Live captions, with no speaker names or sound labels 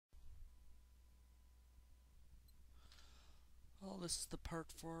this is the part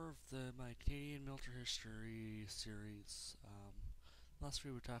 4 of my Canadian military history series. Last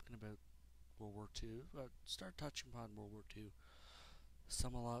week we were talking about World War II. Start touching upon World War II. A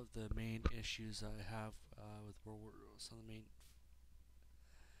lot of the main issues I have with World War, some of the main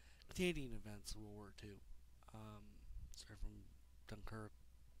Canadian events of World War II. Start from Dunkirk,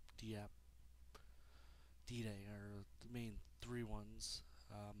 Dieppe, D-Day are the main three ones.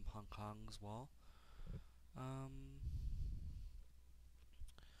 Hong Kong as well.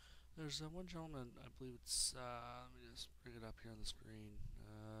 There's one gentleman, I believe it's, let me just bring it up here on the screen.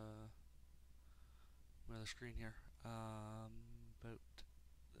 My other screen here. About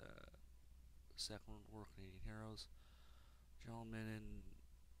the Second World War Canadian heroes. Gentleman in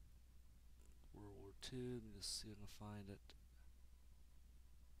World War II. Let me just see if I can find it.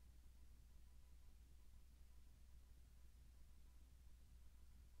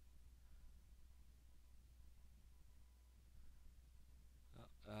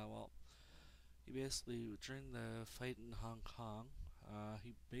 Well, he basically, during the fight in Hong Kong,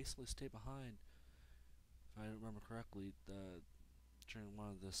 he basically stayed behind, if I remember correctly, during one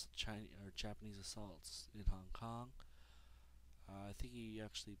of the Chinese or Japanese assaults in Hong Kong. I think he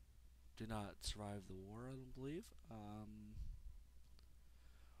actually did not survive the war, I don't believe.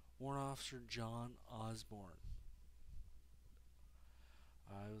 Warrant Officer John Osborne.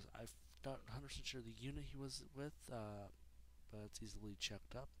 I'm not 100% sure the unit he was with, but it's easily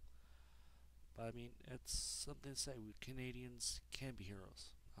checked up. But I mean, it's something to say. We Canadians can be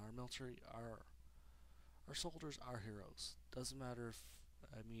heroes. Our military are. Our soldiers are heroes. Doesn't matter if,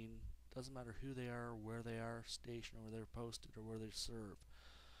 doesn't matter who they are, where they are stationed, or where they're posted, or where they serve.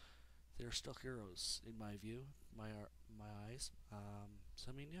 They're still heroes, in my view, my eyes. So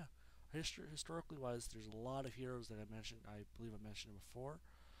I mean, yeah. Historically wise, there's a lot of heroes that I mentioned. I believe I mentioned it before.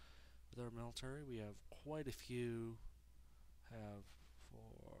 With our military, we have quite a few. Have 4,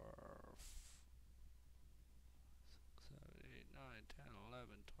 7, 8, 9, 10, 11,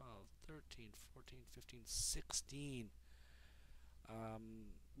 12, 13, 14, 15, 16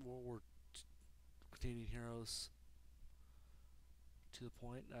 World War Canadian heroes to the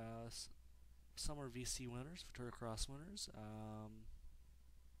point. Some are VC winners, Victoria Cross winners.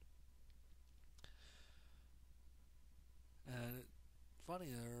 And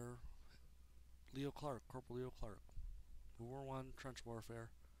funny, they're Leo Clark, Corporal Leo Clark, World War One trench warfare.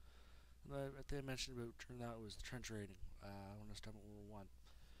 And I think I mentioned about during that it was the trench raiding when I was talking about World War One.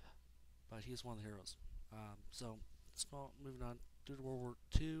 But he's one of the heroes. So moving on due to World War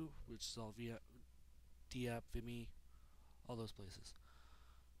Two, which is all via Dieppe, Vimy, all those places,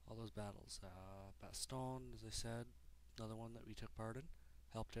 all those battles. Bastogne, as I said, another one that we took part in,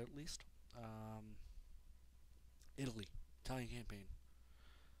 helped out at least. Italy, Italian campaign.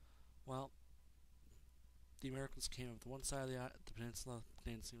 Well, the Americans came up with one side of the peninsula, the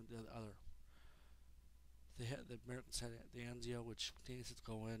Canadians came with the other. The Americans had the Anzio, which Canadians had to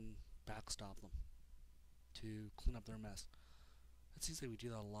go in, backstop them to clean up their mess. It seems like we do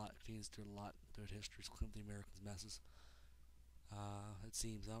that a lot. Canadians do it a lot throughout history, clean up the Americans' messes. It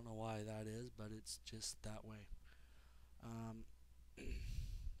seems. I don't know why that is, but it's just that way.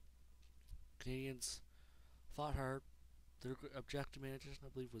 Canadians fought hard. Their objective management, I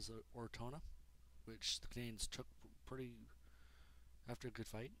believe, was Ortona, which the Canadians took pretty after a good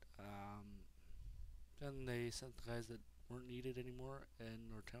fight. Then they sent the guys that weren't needed anymore in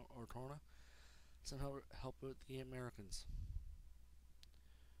Ortona somehow help out the Americans.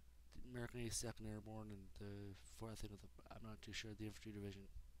 The American 82nd Airborne and the 4th, I think, I'm not too sure, the Infantry Division,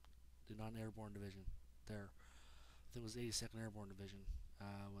 the non-airborne division there. I think it was the 82nd Airborne Division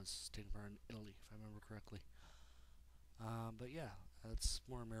was taking part in Italy, if I remember correctly. But yeah, that's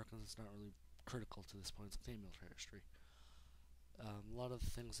more Americans. It's not really critical to this point. It's Canadian military history. A lot of the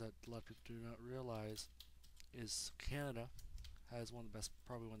things that a lot of people do not realize is Canada has one of the best,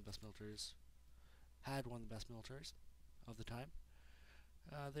 probably one of the best militaries, had one of the best militaries of the time.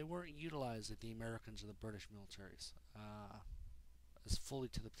 They weren't utilized at the Americans or the British militaries as fully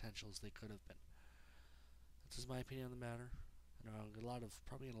to the potential as they could have been. That's just my opinion on the matter. I know I'll get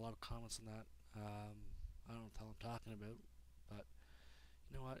probably get a lot of comments on that. I don't know what the hell I'm talking about, but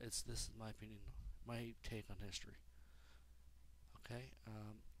you know what? This is my opinion, my take on history. Okay,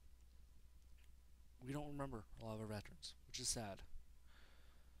 we don't remember a lot of our veterans, which is sad.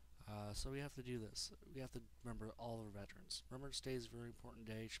 So we have to do this. We have to remember all of our veterans. Remembrance Day is a very important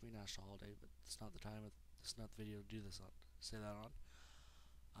day. It should be a national holiday, but it's not the time. It's not the video to do this on. Say that on.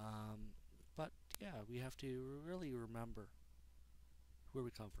 But yeah, we have to really remember where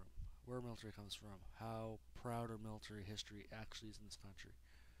we come from, where our military comes from, how proud our military history actually is in this country.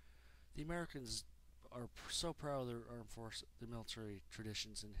 The Americans are so proud of their armed force, their military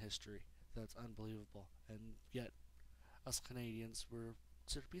traditions and history. That's unbelievable. And yet, us Canadians, we're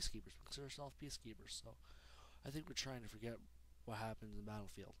considered peacekeepers. We consider ourselves peacekeepers. So I think we're trying to forget what happens in the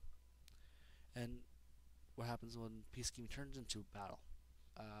battlefield and what happens when peacekeeping turns into a battle.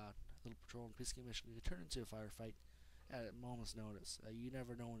 Little patrol and peacekeeping mission can turn into a firefight at a moment's notice. You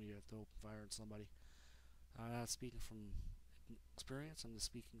never know when you have to open fire on somebody. I'm not speaking from experience. I'm just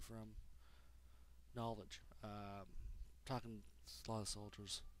speaking from knowledge. Talking to a lot of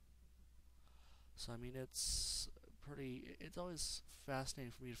soldiers. So I mean, it's pretty. It's always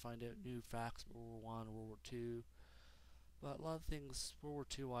fascinating for me to find out new facts about World War One or World War Two. But a lot of things World War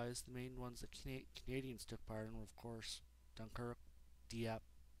Two wise, the main ones that Canadians took part in were, of course, Dunkirk, Dieppe,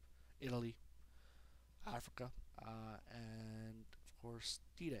 Italy, Africa, and of course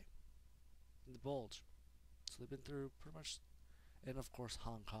D-Day and the Bulge. So they've been through pretty much, and of course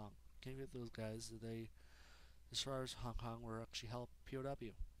Hong Kong. Can't forget those guys. They, as far as Hong Kong, were actually held POW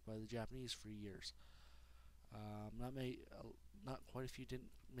by the Japanese for years. Not quite a few didn't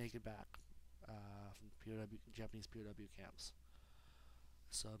make it back from Japanese POW camps.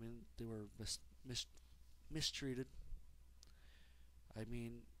 So I mean, they were mistreated. I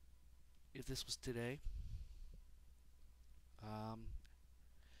mean, if this was today, um,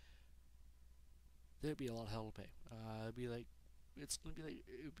 there'd be a lot of hell to pay. It'd be like it's gonna be like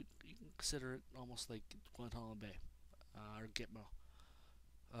you can consider it almost like Guantanamo Bay or Gitmo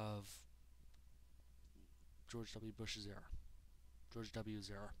of George W. Bush's era, George W.'s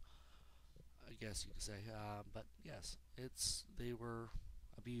era, I guess you could say. But yes, they were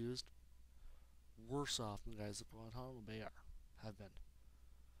abused worse off than the guys at Guantanamo Bay have been,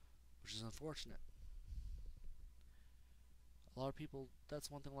 which is unfortunate. A lot of people, that's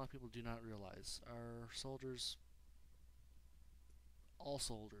one thing a lot of people do not realize. Our soldiers, all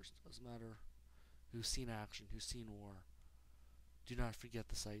soldiers, doesn't matter who's seen action, who's seen war, do not forget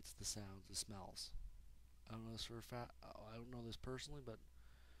the sights, the sounds, the smells. I don't know this for a fact. I don't know this personally, but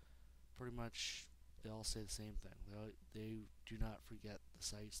pretty much they all say the same thing. They do not forget the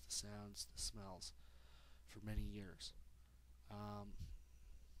sights, the sounds, the smells for many years. Um,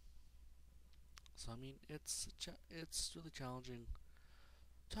 so I mean, it's really challenging.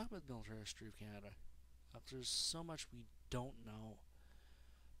 Talk about the military history of Canada. There's so much we don't know.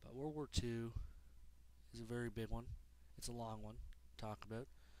 But World War II is a very big one. It's a long one to talk about.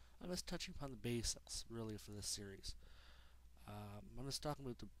 I'm just touching upon the basics, really, for this series. I'm just talking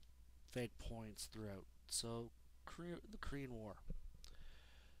about the vague points throughout. So, the Korean War.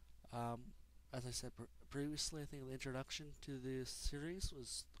 As I said previously, I think the introduction to this series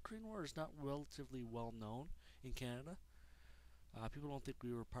was the Korean War is not relatively well known in Canada. People don't think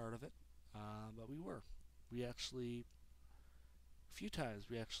we were part of it, but we were. We actually, a few times,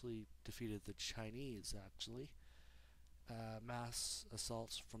 we actually defeated the Chinese, actually. Mass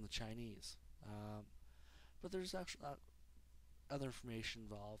assaults from the Chinese. But there's actually other information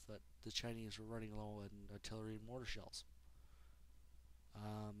involved that the Chinese were running low on artillery and mortar shells.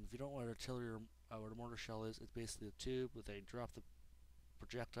 If you don't know what artillery or what a mortar shell is, it's basically a tube where they drop the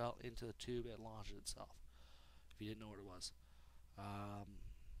projectile into the tube and launch it itself. If you didn't know what it was.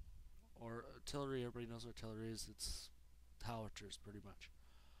 Or artillery, everybody knows what artillery is. It's howitzers, pretty much.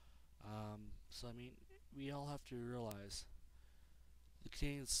 So I mean, we all have to realize the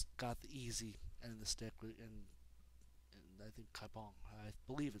Canadians got the easy end of the stick, and I think Kaibong. I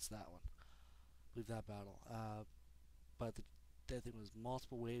believe it's that one. I believe that battle. But I think it was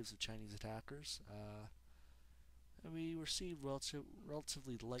multiple waves of Chinese attackers, and we received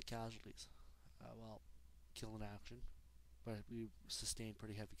relatively light casualties. Well, kill in action, but we sustained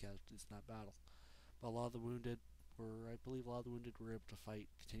pretty heavy casualties in that battle. But a lot of the wounded I believe a lot of the wounded were able to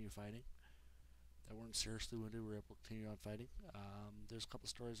continue fighting. That weren't seriously wounded were able to continue on fighting. There's a couple of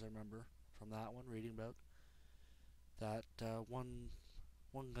stories I remember from that one, reading about that one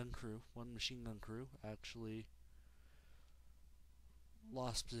machine gun crew, actually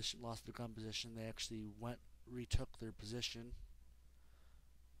lost their gun position. They actually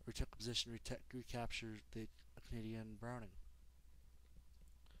recaptured the Canadian Browning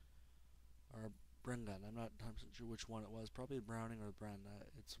or Bren gun. I'm not 100% sure which one it was. Probably the Browning or the Bren.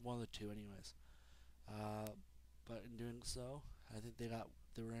 It's one of the two, anyways. But in doing so, I think they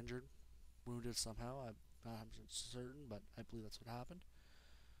were injured, wounded somehow. I'm not 100% certain, but I believe that's what happened.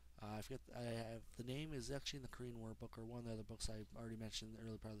 I forget. The name is actually in the Korean War book, or one of the other books I already mentioned in the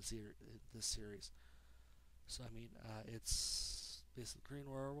early part of this series. So I mean, it's basically the Korean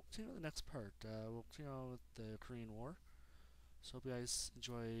War. We'll continue with the next part. We'll continue on with the Korean War. So hope you guys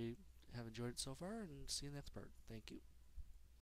have enjoyed it so far, and see you in the next part. Thank you.